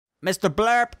Mr.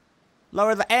 Blurp,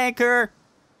 lower the anchor.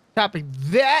 Copy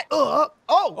that. I fell.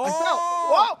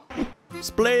 Whoa!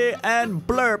 Splee and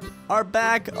Blurp are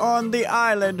back on the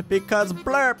island because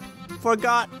Blurp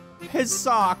forgot his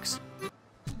socks.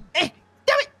 Hey,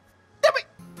 damn it! Damn it!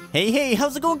 Hey,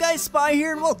 how's it going, guys? Spy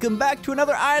here, and welcome back to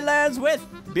another Ylands with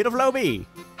beautiful OB.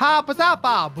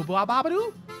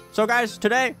 So, guys,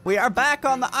 today we are back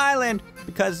on the island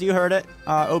because you heard it.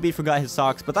 OB forgot his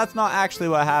socks, but that's not actually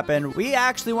what happened. We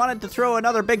actually wanted to throw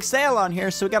another big sail on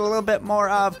here, so we got a little bit more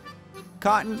of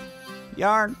cotton,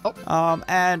 yarn,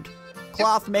 and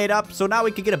cloth made up. So now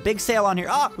we could get a big sail on here.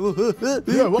 Yeah,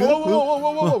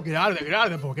 whoa. Get out of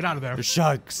there, boy. Get out of there. The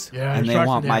sharks. Yeah, and they sharks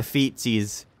want in my there.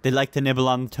 feetsies. They like to nibble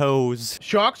on toes.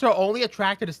 Sharks are only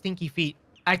attracted to stinky feet.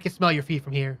 I can smell your feet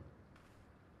from here.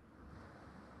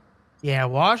 Yeah,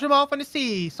 wash them off in the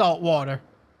sea, salt water.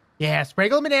 Yeah,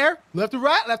 sprinkle them in there. Left to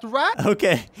right, left to right.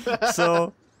 Okay,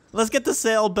 so let's get the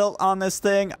sail built on this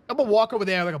thing. I'm gonna walk over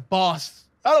there like a boss.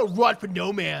 I don't run for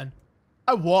no man.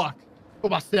 I walk for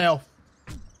myself.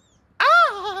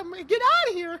 I'm gonna get out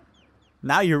of here.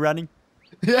 Now you're running.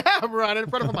 Yeah, I'm running in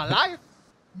front of my life.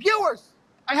 Viewers,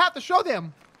 I have to show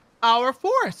them our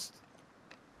forest.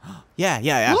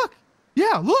 Yeah. Look.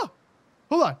 Yeah, look.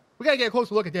 Hold on. We gotta get a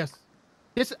closer look at this.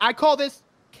 I call this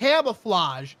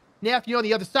camouflage. Now, if you're on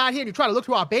the other side here and you try to look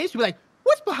to our base, you'll be like,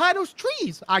 what's behind those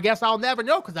trees? I guess I'll never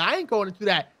know because I ain't going into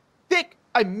that thick,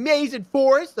 amazing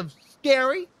forest of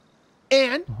scary.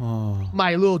 And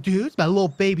my little dudes, my little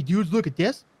baby dudes, look at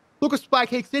this. Look what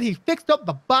SpyCakes did. He fixed up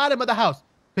the bottom of the house.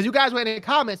 Because you guys were in the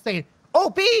comments saying, oh,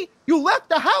 B, you left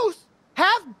the house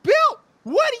half built.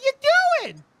 What are you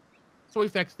doing? So we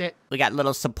fixed it. We got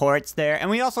little supports there. And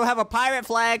we also have a pirate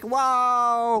flag.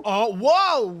 Whoa. Oh,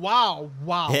 whoa.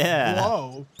 Wow. Yeah.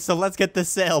 Whoa. So let's get the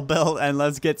sail built and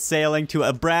let's get sailing to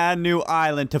a brand new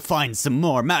island to find some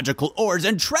more magical ores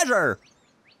and treasure.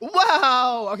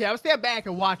 Wow. Okay, I'll stand back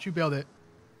and watch you build it.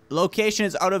 Location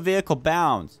is out of vehicle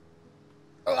bounds.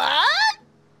 What?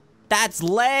 That's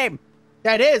lame.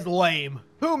 That is lame.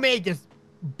 Who made this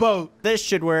boat? This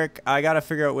should work. I gotta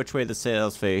figure out which way the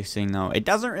sail's facing, though. It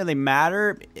doesn't really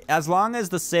matter. As long as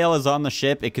the sail is on the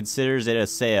ship, it considers it a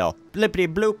sail.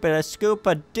 Blippity bloop and a scoop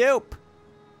a doop.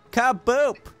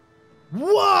 Kaboop.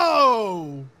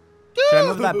 Whoa. Dude. Should I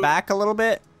move that back a little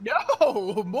bit?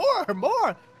 No,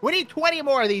 more. We need 20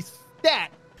 more of these stat.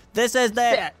 This is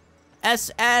the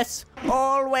SS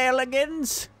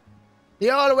Allwelligans. The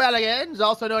Allwelligans,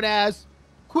 also known as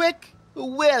Quick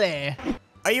Willie.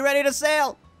 Are you ready to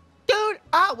sail? Dude,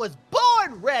 I was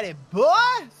born ready, boy.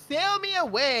 Sail me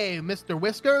away, Mr.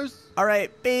 Whiskers. All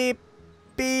right, beep.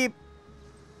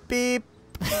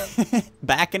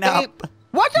 Backing up.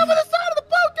 Watch out for the side of the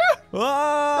boat, dude.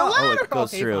 Whoa. The ladder. Oh, it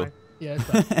goes Okay, through. fine. Yeah, it's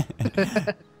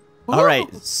fine. All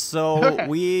right, so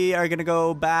we are gonna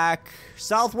go back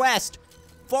southwest.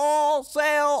 Full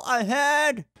sail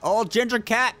ahead. Old Ginger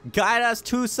Cat, guide us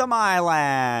to some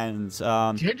islands.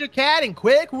 Ginger Cat and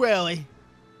Quick Willie.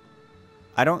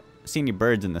 I don't see any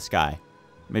birds in the sky.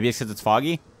 Maybe it's because it's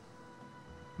foggy?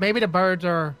 Maybe the birds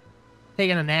are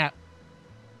taking a nap.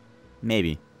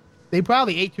 Maybe. They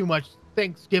probably ate too much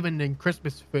Thanksgiving and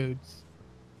Christmas foods.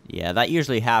 Yeah, that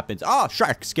usually happens. Oh,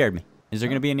 shark scared me. Is there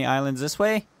gonna be any islands this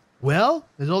way? Well,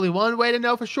 there's only one way to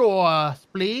know for sure,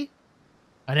 Splee.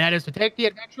 And that is to take the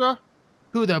adventurer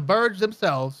to the birds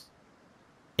themselves.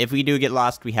 If we do get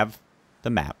lost, we have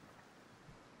the map.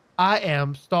 I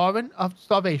am starving of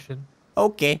starvation.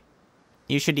 Okay.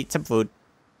 You should eat some food.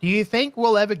 Do you think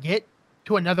we'll ever get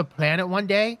to another planet one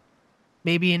day?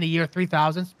 Maybe in the year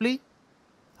 3000, Splee?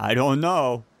 I don't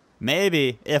know.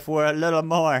 Maybe if we're a little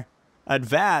more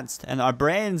advanced and our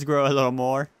brains grow a little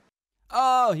more.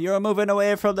 Oh, you're moving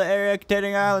away from the area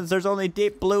containing islands. There's only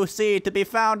deep blue sea to be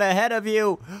found ahead of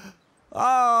you.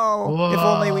 Oh, Whoa. If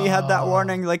only we had that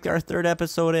warning like our third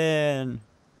episode in.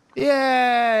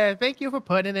 Yeah, thank you for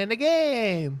putting in the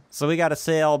game. So we got to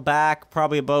sail back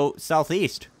probably about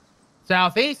southeast.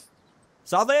 Southeast?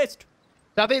 Southeast.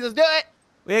 Southeast, let's do it.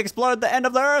 We explored the end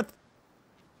of the earth.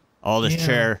 Oh, this Yeah.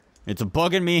 chair. It's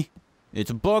bugging me.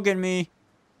 It's bugging me.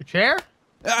 The chair?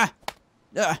 Ah.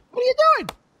 What are you doing?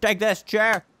 Take this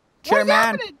chair. What's Chairman.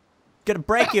 happening? Gonna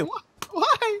break you.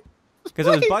 Why? Because it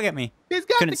was Please. bugging me. He's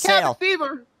got Couldn't the cabin sail.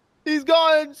 fever. He's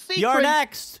gone secret. You're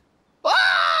next.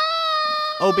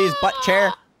 Ah! OB's butt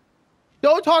chair.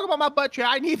 Don't talk about my butt chair.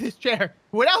 I need this chair.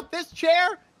 Without this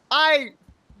chair, I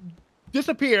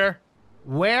disappear.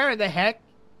 Where the heck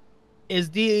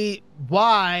is the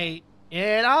Y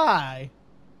and I?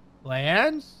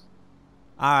 Lands?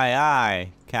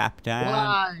 Aye, Captain.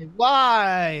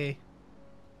 Why?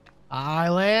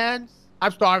 Islands?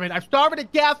 I'm starving. I'm starving to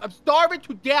death. I'm starving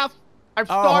to death. I'm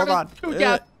starving to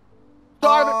death.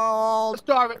 Starving. I'm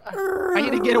starving. I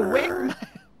need to get away from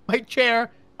my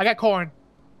chair. I got corn.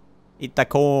 Eat the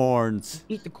corns.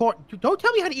 Eat the corn. Dude, don't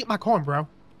tell me how to eat my corn, bro. I'm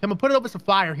gonna put it over some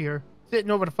fire here. Sitting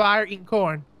over the fire, eating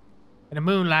corn. In the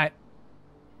moonlight.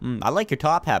 I like your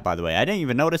top hat, by the way. I didn't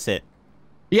even notice it.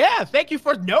 Yeah, thank you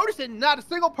for noticing. Not a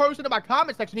single person in my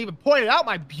comment section even pointed out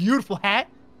my beautiful hat.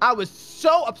 I was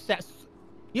so obsessed.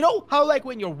 You know how like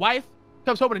when your wife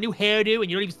comes home with a new hairdo and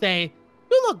you don't even say,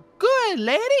 "You look good,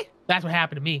 lady"? That's what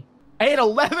happened to me. I ate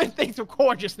 11 things of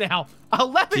corn just now.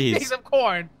 11 things of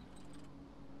corn.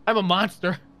 I'm a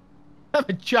monster. I'm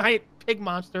a giant pig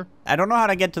monster. I don't know how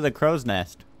to get to the crow's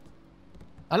nest.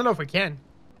 I don't know if we can.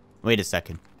 Wait a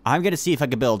second. I'm gonna see if I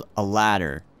can build a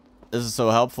ladder. This is so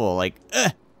helpful. Like,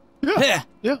 yeah.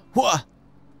 Whoa.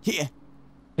 Need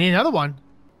another one.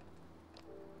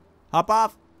 Hop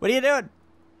off. What are you doing?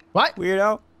 What?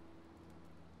 Weirdo.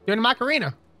 Doing the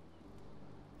Macarena.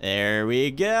 There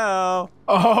we go.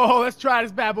 Oh, let's try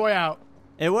this bad boy out.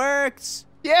 It works.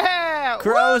 Yeah.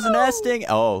 Crows nesting.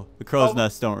 Oh, the crow's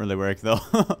nests don't really work though.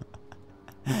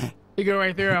 You go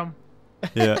right through them.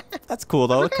 Yeah. That's cool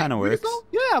though. It kind of works.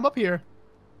 Yeah, I'm up here.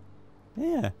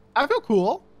 Yeah. I feel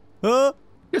cool. Huh?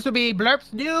 This would be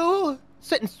Blurp's new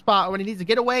sitting spot when he needs to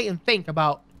get away and think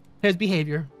about his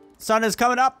behavior. Sun is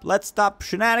coming up. Let's stop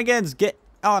shenanigans. Get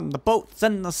on the boats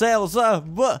and the sails.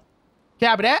 Copy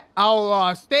that.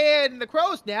 I'll stay in the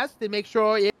crow's nest and make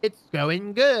sure it's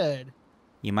going good.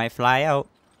 You might fly out.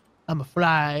 I'm gonna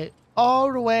fly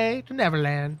all the way to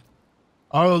Neverland.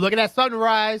 Oh, look at that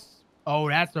sunrise. Oh,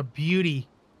 that's a beauty.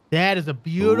 That is a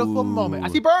beautiful moment. I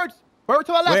see birds. Bird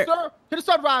to the left, sir. To the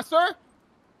sunrise, sir.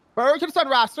 Bird to the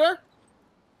sunrise, sir.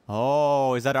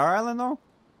 Oh, is that our island though?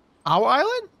 Our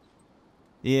island?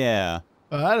 Yeah.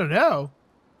 I don't know.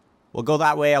 We'll go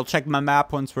that way. I'll check my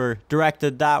map once we're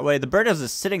directed that way. The bird is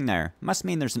just sitting there. Must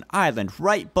mean there's an island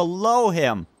right below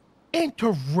him.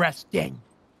 Interesting.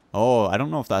 Oh, I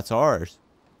don't know if that's ours.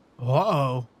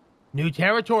 Uh-oh. New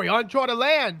territory, uncharted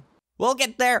land. We'll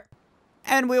get there,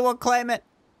 and we will claim it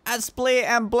as Splee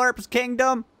and Blurp's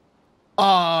kingdom.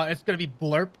 It's gonna be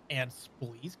Blurp and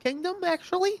Splee's kingdom,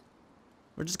 actually?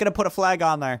 We're just gonna put a flag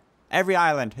on there. Every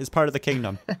island is part of the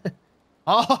kingdom.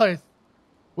 We'll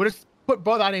just put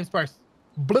both our names first.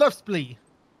 Blurp, Splee.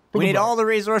 We need all the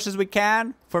resources we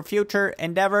can for future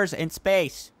endeavors in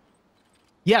space.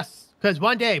 Yes, because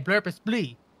one day, Blurp and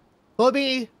Splee will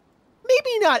be,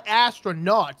 maybe not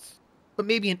astronauts, but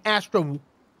maybe an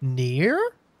astroneer?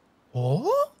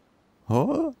 Oh?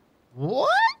 Oh? What?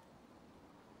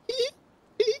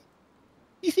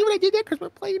 You see what I did there? Because we're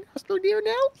playing astroneer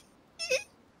now?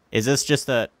 Is this just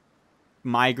a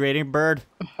migrating bird?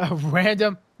 A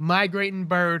random migrating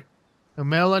bird in the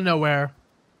middle of nowhere.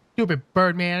 Stupid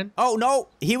bird, man. Oh, no.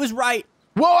 He was right.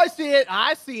 Whoa, I see it.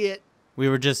 I see it. We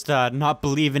were just not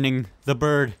believing in the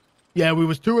bird. Yeah, we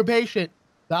was too impatient.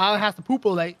 The island has to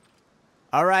poopolate.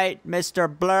 All right, Mr.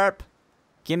 Blurp.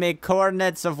 Give me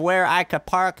coordinates of where I could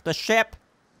park the ship.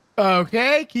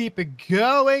 Okay, keep it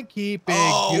going. Keep it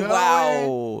going.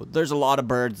 Wow. There's a lot of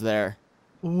birds there.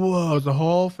 Whoa, there's a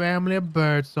whole family of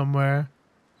birds somewhere.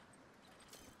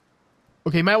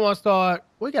 Okay, might want to start.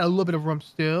 We got a little bit of room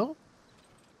still.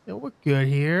 Yeah, we're good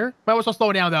here. Might want to start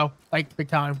slowing down, though. Like, big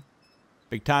time.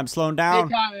 Big time slowing down?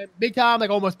 Big time, like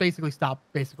almost basically stop.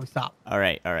 Basically stop. All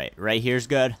right, all right. Right here's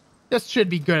good. This should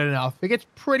be good enough. It gets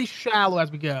pretty shallow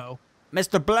as we go.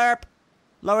 Mr. Blurp,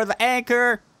 lower the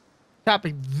anchor.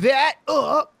 Copy that. I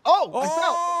fell.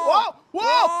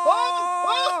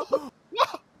 Whoa.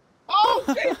 Oh,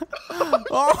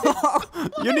 Oh,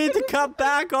 you need to cut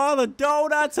back all the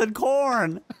donuts and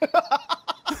corn. Oh,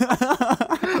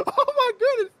 my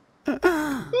goodness.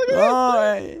 Look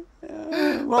at this.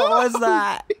 What was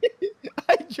that?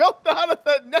 I jumped out of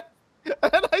the net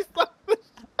and I stopped the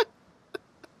shit.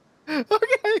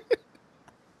 Okay.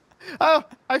 Oh,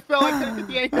 I fell. I couldn't get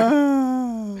the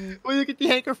anchor. Will you get the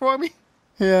anchor for me?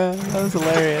 Yeah, that was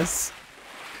hilarious.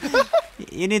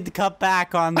 You need to cut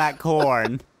back on that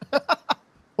corn.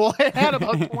 Well, I had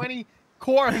about 20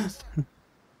 corns.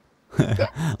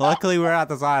 Luckily, we're at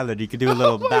this island. You can do a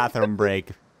little bathroom break.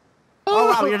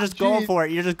 Oh, wow, you're just going for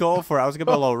it. You're just going for it. I was going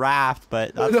to put a little raft,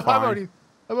 but that's fine.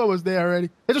 I'm almost there already.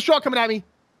 There's a shark coming at me.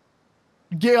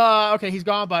 Yeah, okay, he's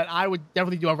gone, but I would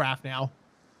definitely do a raft now.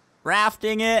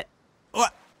 Rafting it.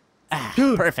 What?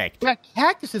 Dude, perfect. We got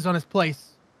cactuses on this place.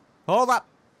 Hold up.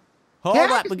 Hold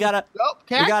up. We gotta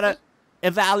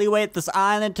evaluate this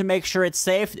island to make sure it's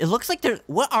safe. It looks like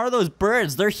what are those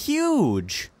birds? They're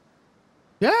huge.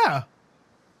 Yeah.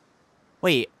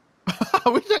 Wait.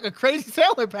 We took a crazy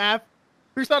sailing path.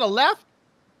 We on the left,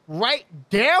 right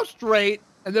down straight,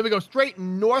 and then we go straight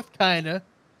north, kind of.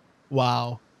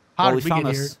 Wow. How Well, did we found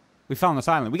get here? this. We found this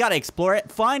island. We gotta explore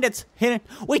it. Find its hidden.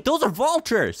 Wait, those are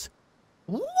vultures.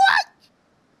 What?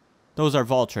 Those are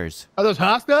vultures. Are those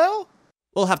hostile?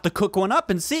 We'll have to cook one up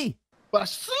and see.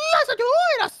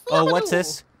 Oh, what's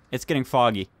this? It's getting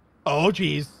foggy. Oh,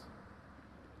 jeez.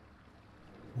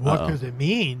 What Uh-oh. does it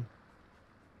mean?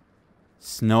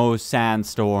 Snow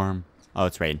sandstorm. Oh,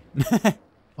 it's rain.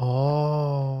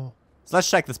 Oh. So let's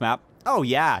check this map. Oh,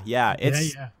 yeah.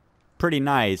 It's pretty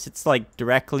nice. It's like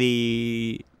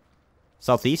directly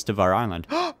southeast of our island.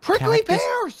 Prickly Cactus?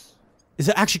 pears! Is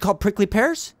it actually called prickly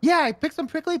pears? Yeah, I picked some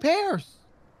prickly pears.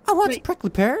 Oh, what's Wait. prickly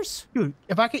pears? Dude,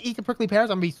 if I could eat the prickly pears,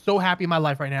 I'm gonna be so happy in my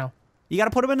life right now. You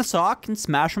gotta put them in a sock and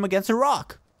smash them against a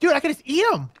rock. Dude, I could just eat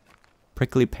them.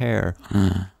 Prickly pear.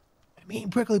 I'm eating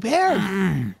prickly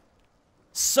pears.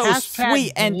 So Hashtag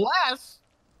sweet and bless.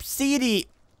 seedy.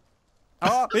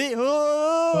 Oh,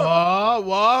 Oh,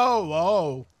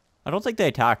 whoa. I don't think they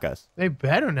attack us. They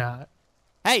better not.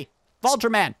 Hey, Vulture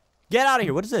Man, get out of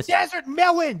here. What is this? Desert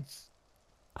melons.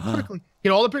 Prickly.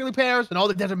 Get all the prickly pears and all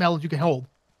the desert melons you can hold.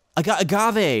 I got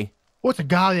agave. What's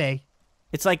agave?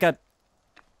 It's like a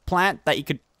plant that you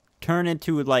could turn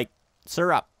into like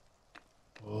syrup.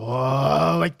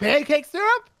 Whoa, like pancake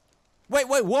syrup? Wait,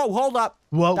 whoa, hold up.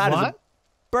 Whoa, That is a what?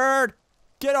 bird.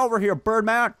 Get over here, bird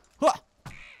man. Huh.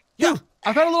 Yeah. Dude,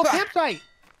 I found a little campsite.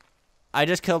 I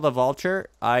just killed a vulture.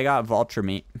 I got vulture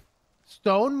meat.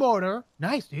 Stone mortar.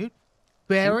 Nice, dude.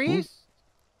 Berries.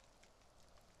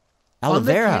 Aloe On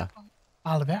the vera. camp-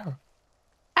 Aloe vera.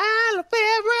 Aloe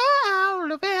vera,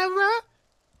 aloe vera.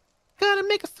 Gotta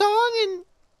make a song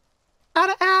out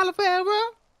of aloe vera.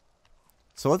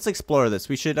 So let's explore this.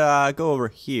 We should go over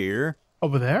here.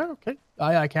 Over there? Okay.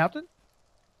 Aye, Captain.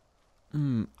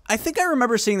 I think I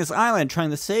remember seeing this island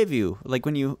trying to save you. Like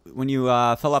when you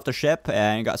fell off the ship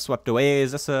and got swept away.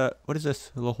 Is this what is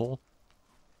this? A little hole?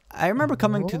 I remember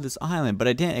coming to this island, but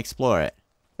I didn't explore it.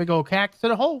 Big old cactus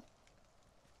in a hole.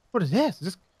 What is this? Is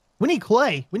this? We need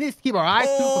clay. We need to keep our eyes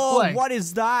peeled for clay. What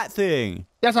is that thing?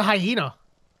 That's a hyena.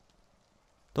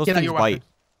 Those Get out things your bite. weapons.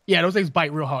 Yeah, those things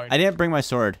bite real hard. I didn't bring my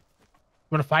sword.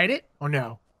 Want to fight it or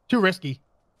no? Too risky.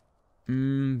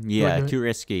 Yeah, do it? too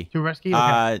risky. Too risky?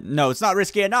 Okay. No, it's not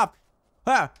risky enough.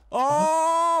 Ah.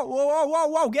 Oh,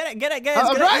 whoa, get it. It's I'm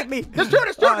gonna trying. eat me. Just do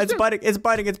it, Oh, it's biting. I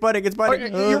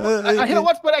hit it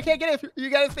once, but I can't get it. You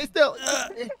gotta stay still.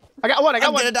 I got one. I'm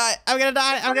gonna die. I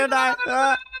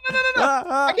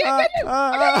can't get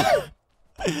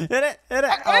you. Hit it.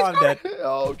 Oh, I'm dead.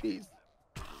 Oh, jeez.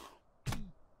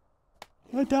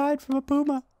 I died from a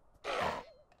puma.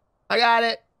 I got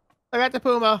it. I got the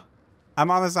puma. I'm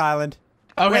on this island.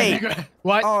 Okay. Wait.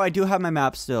 What? Oh, I do have my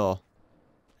map still.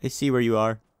 I see where you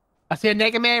are. I see a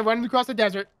naked man running across the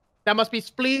desert. That must be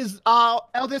Splee's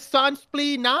eldest son,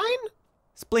 Splee 9?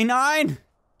 Splee 9.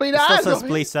 Splee 9? It still says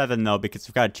Splee 7 though because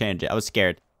we've got to change it. I was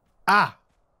scared. Ah.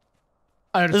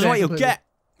 I understand. This is what you'll completely. get.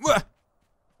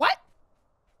 What?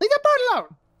 Leave that bird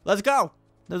alone. Let's go.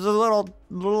 There's a little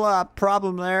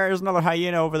problem there. There's another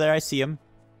hyena over there. I see him.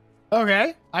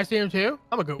 Okay. I see him too.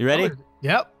 I'm gonna go. You ready?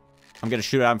 Yep. I'm gonna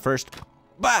shoot at him first.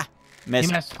 Bah! He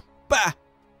Missed. missed. Bah!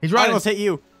 He's I running. almost hit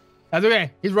you. That's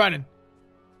okay. He's running.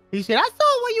 He said, I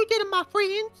saw what you did to my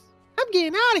friends. I'm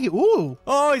getting out of here. Ooh.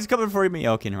 Oh, he's coming for me.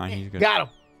 Okay, never mind. He's good. Got him.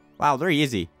 Wow, they're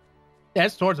easy. Yeah,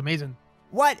 this sword's amazing.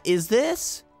 What is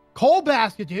this? Coal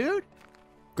basket, dude.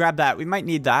 Grab that. We might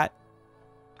need that.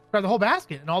 Grab the whole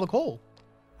basket and all the coal.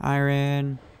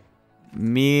 Iron.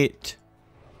 Meat.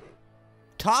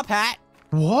 Top hat.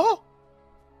 Whoa.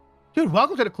 Dude,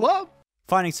 welcome to the club.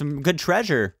 Finding some good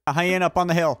treasure. A hyena up on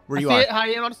the hill. Where I you see are. it.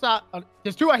 Hyena on the side.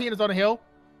 There's two hyenas on the hill.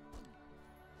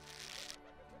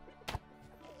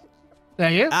 There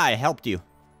you. I helped you.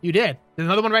 You did. There's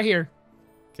another one right here.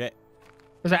 Okay.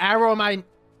 There's an arrow on my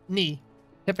knee.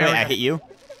 Hip Wait, arrow. I hit you.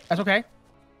 That's okay.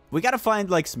 We gotta find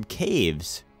like some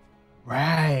caves.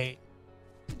 Right.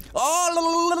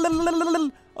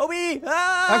 Oh, Obi!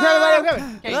 Ah! I'm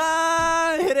coming. Okay.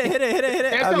 Ah! Hit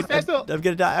it. Stand still. I'm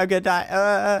gonna die. I got it.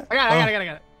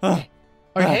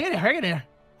 Okay, hang in there.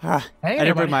 I Hang in didn't there,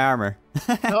 bring buddy. my armor.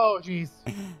 Oh, jeez.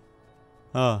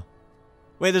 Oh.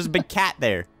 Wait, there's a big cat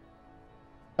there.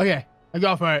 Okay, I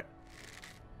go for it.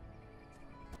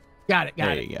 Got it.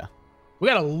 There you go. We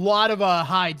got a lot of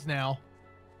hides now.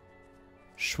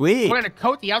 Sweet. We're gonna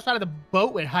coat the outside of the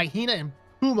boat with hyena and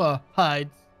puma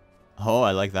hides. Oh,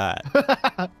 I like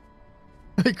that.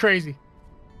 Crazy.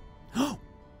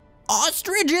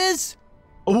 Ostriches!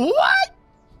 What?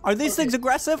 Are these things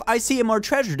aggressive? I see more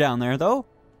treasure down there, though.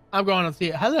 I'm going to see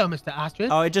it. Hello, Mr. Ostrich.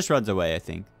 Oh, it just runs away, I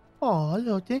think. Oh,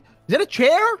 little thing. Is that a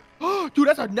chair? Dude,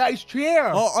 that's a nice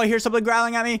chair. Oh, I hear something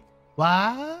growling at me.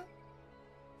 What?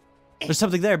 There's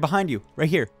something there behind you, right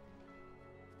here.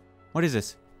 What is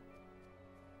this?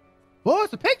 Oh,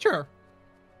 it's a picture.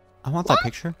 I want that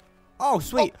picture. Oh,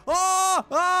 sweet.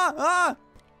 Oh.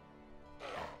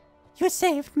 You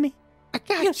saved me. I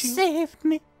got You saved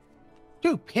me.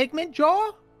 Dude, pigment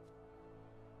jaw?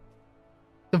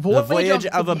 The Voyage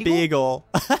of a Beagle.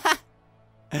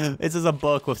 This is a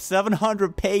book with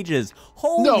 700 pages.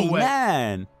 Holy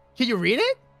man. Can you read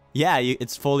it? Yeah,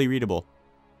 it's fully readable.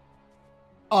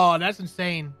 Oh, that's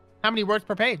insane. How many words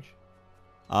per page?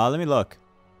 Let me look.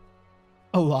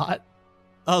 A lot.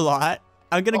 A lot.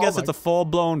 I'm gonna guess it's a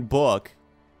full-blown book.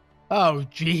 Oh,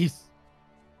 jeez.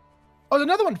 Oh, there's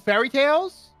another one. Fairy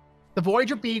Tales. The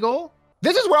Voyage of Beagle.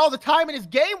 This is where all the time in his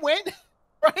game went.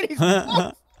 Right? He's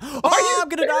I'm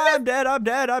gonna die. I'm dead. I'm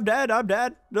dead. I'm dead. I'm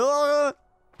dead.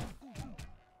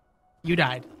 You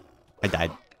died. I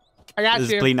died. I got you.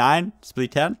 This is Splee 9? Splee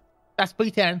 10? That's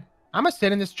Splee 10. I'm gonna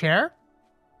sit in this chair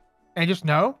and just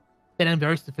know that I'm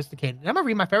very sophisticated. I'm gonna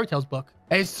read my Fairy Tales book.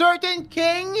 A certain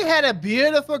king had a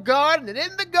beautiful garden, and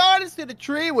in the garden stood a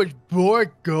tree which bore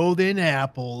golden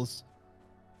apples.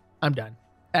 I'm done.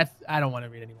 I don't want to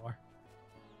read anymore.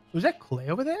 Was that clay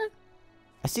over there?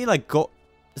 I see like gold.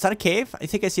 Is that a cave? I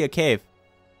think I see a cave.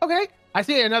 Okay. I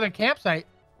see another campsite.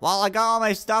 Well, I got all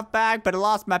my stuff back, but I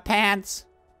lost my pants.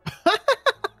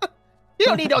 You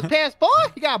don't need those pants, boy.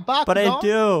 You got boxes But I on.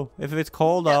 do. If it's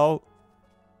cold out.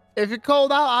 If it's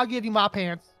cold out, I'll give you my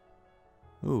pants.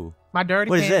 Ooh. My dirty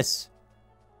What pants. is this?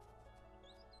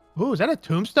 Ooh, is that a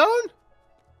tombstone?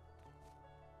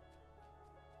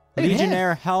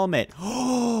 Legionnaire helmet.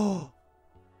 Oh.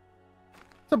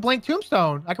 It's a blank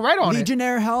tombstone. I can write on it.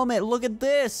 Legionnaire helmet. Look at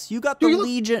this. You got the Dude,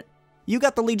 Legion. You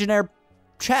got the Legionnaire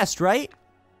chest, right?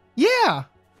 Yeah.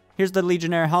 Here's the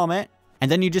Legionnaire helmet. And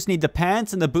then you just need the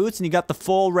pants and the boots, and you got the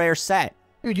full rare set.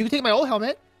 Dude, you can take my old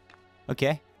helmet.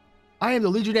 Okay. I am the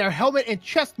Legionnaire helmet and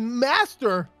chest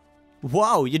master.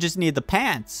 Whoa, you just need the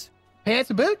pants. Pants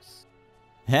and boots?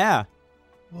 Yeah.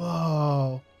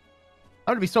 Whoa.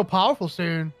 I'm gonna be so powerful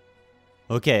soon.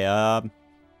 Okay,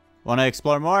 want to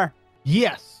explore more?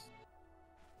 Yes.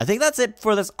 I think that's it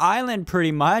for this island,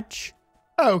 pretty much.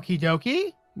 Okie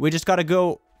dokie. We just gotta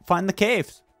go find the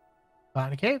caves.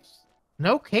 Find the caves.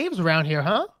 No caves around here,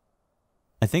 huh?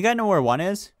 I think I know where one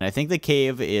is. I think the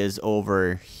cave is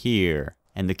over here.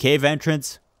 And the cave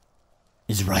entrance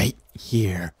is right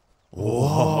here.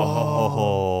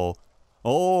 Whoa.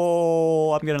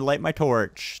 Oh, I'm gonna light my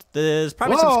torch. There's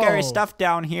probably some scary stuff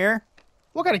down here.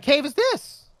 What kind of cave is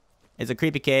this? It's a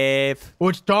creepy cave. Oh,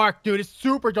 it's dark, dude. It's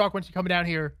super dark once you come down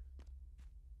here.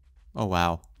 Oh,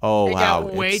 wow. Oh, It wow.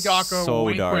 got way It's darker, so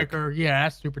way dark. quicker. Yeah,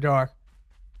 that's super dark.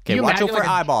 Okay, watch out for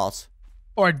eyeballs.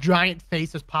 Or a giant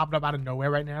face is popping up out of nowhere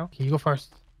right now. Okay, you go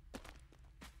first.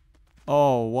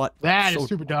 Oh, what? That is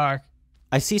super dark.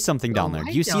 I see something down there.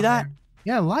 Do you see that?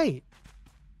 Yeah, light.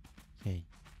 Okay.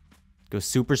 Go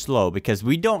super slow because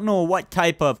we don't know what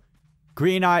type of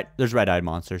green-eyed... There's red-eyed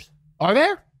monsters. Are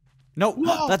there? No,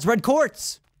 Whoa. that's red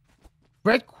quartz.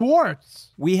 Red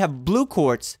quartz. We have blue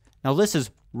quartz. Now this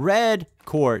is red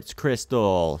quartz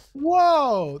crystals.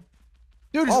 Whoa.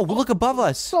 Dude, Oh, look above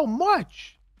us. so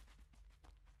much.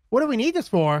 What do we need this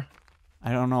for?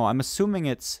 I don't know. I'm assuming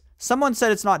it's... Someone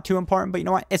said it's not too important, but you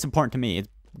know what? It's important to me. It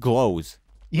glows.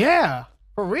 Yeah,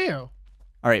 for real.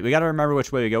 All right, we got to remember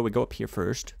which way we go. We go up here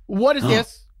first. What is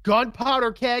this?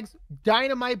 Gunpowder kegs,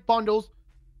 dynamite bundles,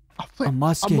 A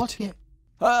musket. A musket.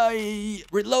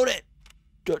 Reload it.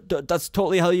 That's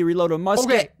totally how you reload a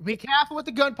musket. Okay, be careful with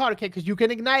the gunpowder keg because you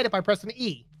can ignite it by pressing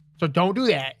E. So don't do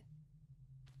that.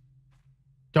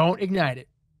 Don't ignite it.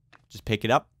 Just pick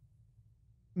it up.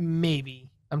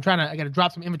 Maybe. I got to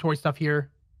drop some inventory stuff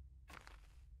here.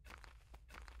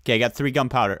 Okay, I got three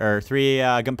gunpowder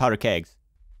kegs.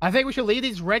 I think we should leave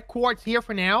these red quartz here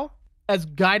for now as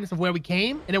guidance of where we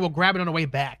came, and then we'll grab it on the way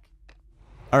back.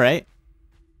 All right.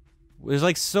 There's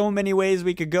like so many ways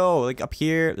we could go. Like up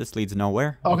here, this leads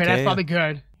nowhere. Okay, that's probably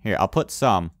good. Here, I'll put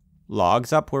some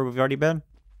logs up where we've already been.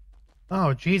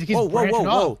 Oh, jeez, it keeps branching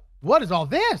off. What is all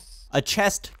this? A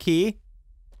chest key.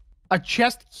 A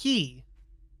chest key.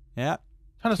 Yeah.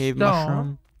 Ton of Cave stone.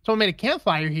 mushroom. Someone made a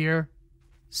campfire here.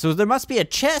 So there must be a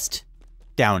chest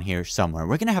down here somewhere.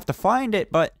 We're gonna have to find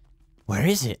it, but where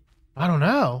is it? I don't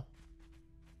know.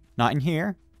 Not in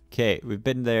here. Okay, we've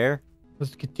been there.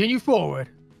 Let's continue forward.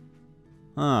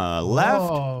 Left.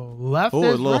 Oh, left Oh,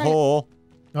 a is little right. hole.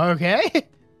 Okay.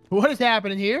 What is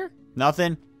happening here?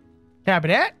 Nothing.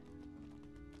 Cabinet?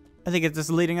 I think it's just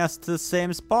leading us to the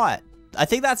same spot. I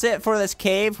think that's it for this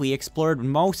cave. We explored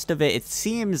most of it. It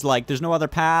seems like there's no other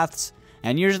paths.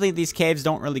 And usually these caves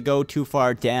don't really go too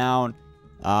far down.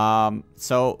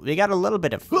 So we got a little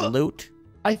bit of loot.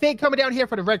 I think coming down here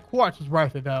for the red quartz was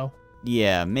worth it, though.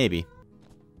 Yeah, maybe.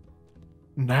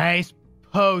 Nice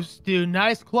post, dude.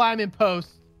 Nice climbing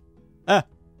post. Yeah,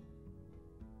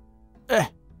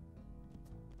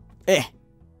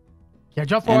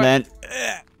 jump for and it.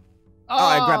 then,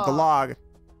 I grabbed the log.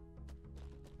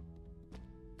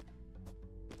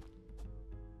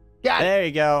 Got it. There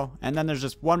you go. And then there's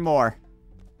just one more.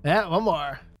 Yeah, one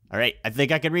more. All right, I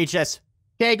think I can reach this.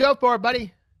 Okay, go for it,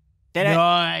 buddy. Did it?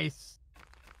 Nice.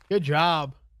 Good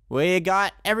job. We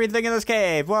got everything in this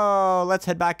cave. Whoa, let's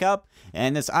head back up.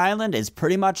 And this island is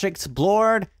pretty much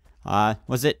explored.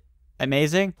 Was it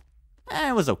amazing?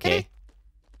 It was okay.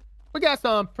 We got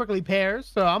some prickly pears,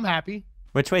 so I'm happy.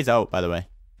 Which way's out, by the way?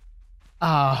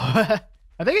 I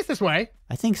think it's this way.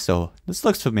 I think so. This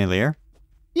looks familiar.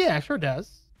 Yeah, it sure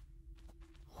does.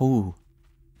 Ooh.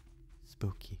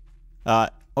 Spooky.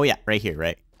 Oh yeah, right here,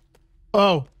 right?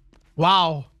 Oh,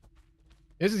 wow.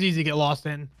 This is easy to get lost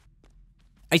in.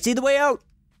 I see the way out.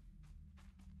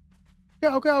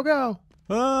 Go, go, go.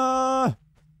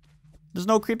 There's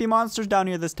no creepy monsters down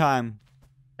here this time.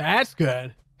 That's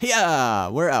good. Yeah,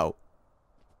 we're out.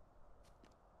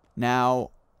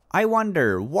 Now, I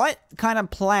wonder what kind of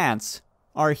plants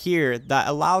are here that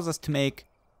allows us to make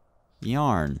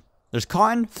yarn. There's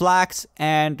cotton, flax,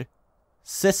 and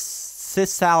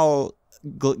sisal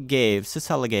agave.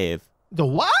 The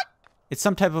what? It's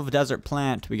some type of desert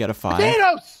plant we gotta find.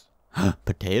 Potatoes!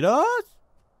 Potatoes?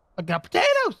 I got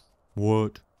potatoes!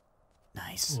 What?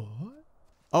 Nice. What?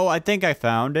 Oh, I think I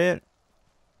found it.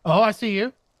 Oh, I see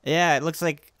you. Yeah, it looks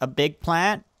like a big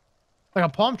plant. Like a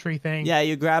palm tree thing. Yeah,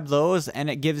 you grab those and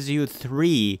it gives you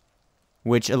 3,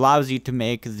 which allows you to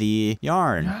make the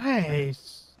yarn.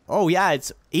 Nice. Oh yeah,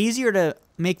 it's easier to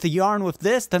make the yarn with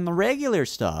this than the regular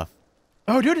stuff.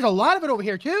 Oh, dude, there's a lot of it over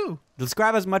here, too. Let's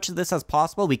grab as much of this as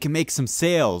possible. We can make some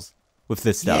sails with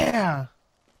this stuff. Yeah.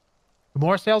 The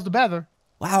more sales, the better.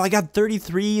 Wow, I got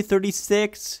 33,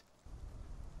 36.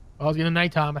 Oh, it's getting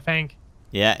nighttime, I think.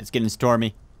 Yeah, it's getting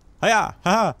stormy. Hiya,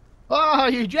 haha. Oh,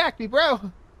 you jacked me,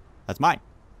 bro. That's mine.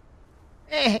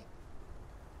 Eh.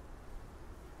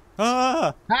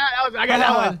 Ah. I got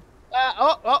that one.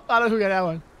 I don't know who got that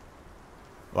one.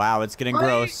 Wow, it's getting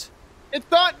gross. It's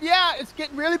not, yeah, it's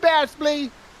getting really bad, Splee.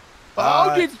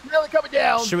 Oh, dude, it's really coming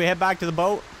down. Should we head back to the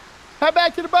boat? Head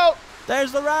back to the boat.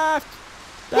 There's the raft.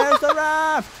 There's the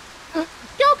raft. Go,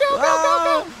 go, go, go,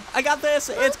 go. I got this.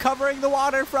 It's covering the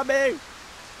water from me.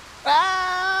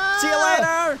 Ah! See you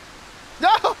later.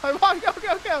 No, I want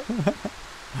to go.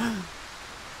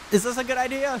 Is this a good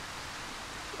idea?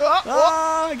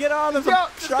 Oh, Get on. There's a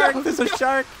shark. There's a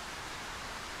shark.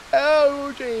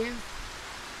 Oh, jeez.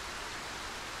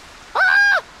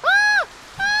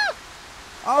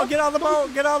 Oh, get on the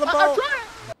boat. Get on the boat. I'm trying.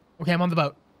 Okay, I'm on the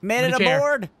boat. Made it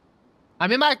aboard.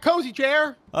 I'm in my cozy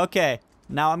chair. Okay.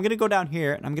 Now I'm going to go down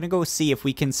here and I'm going to go see if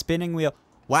we can spinning wheel.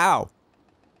 Wow.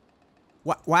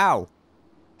 Wow.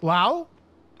 Wow.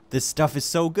 This stuff is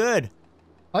so good.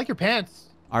 I like your pants.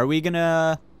 Are we going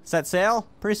to set sail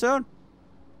pretty soon?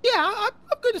 Yeah, I'm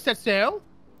good to set sail.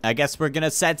 I guess we're going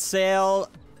to set sail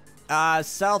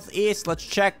southeast. Let's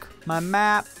check my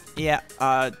map. Yeah,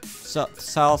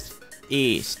 southeast.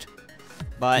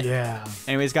 But yeah.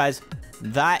 Anyways, guys,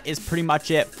 that is pretty much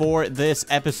it for this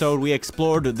episode. We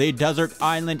explored the desert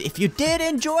island. If you did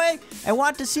enjoy and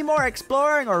want to see more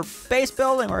exploring or base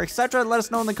building or etc., let us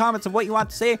know in the comments of what you want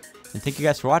to see. And thank you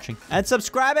guys for watching and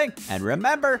subscribing. And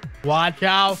remember, watch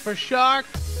out for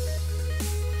sharks.